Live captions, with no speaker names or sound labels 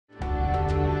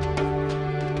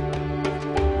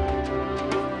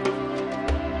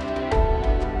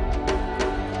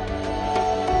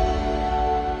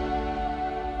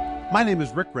My name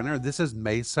is Rick Renner. This is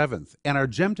May 7th, and our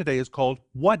gem today is called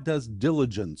What Does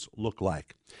Diligence Look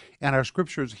Like? And our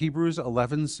scripture is Hebrews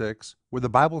 11:6, where the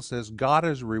Bible says, God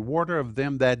is a rewarder of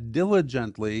them that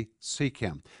diligently seek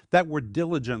him. That word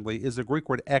diligently is the Greek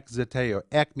word ekzeteo.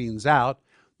 Ek means out.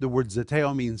 The word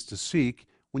zeteo means to seek.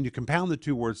 When you compound the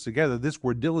two words together, this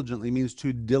word diligently means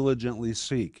to diligently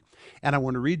seek. And I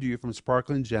want to read to you from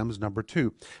Sparkling Gems number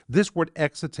 2. This word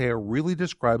exeter really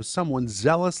describes someone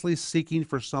zealously seeking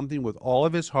for something with all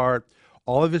of his heart,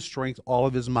 all of his strength, all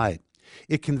of his might.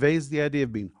 It conveys the idea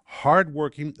of being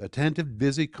hardworking, attentive,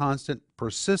 busy, constant,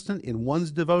 persistent in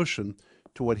one's devotion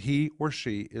to what he or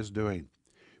she is doing.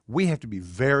 We have to be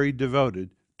very devoted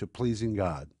to pleasing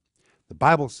God. The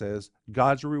Bible says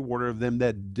God's a rewarder of them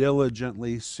that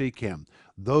diligently seek him.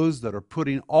 Those that are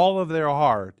putting all of their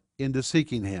heart into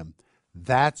seeking him.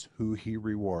 That's who he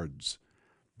rewards.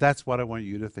 That's what I want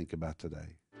you to think about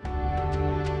today.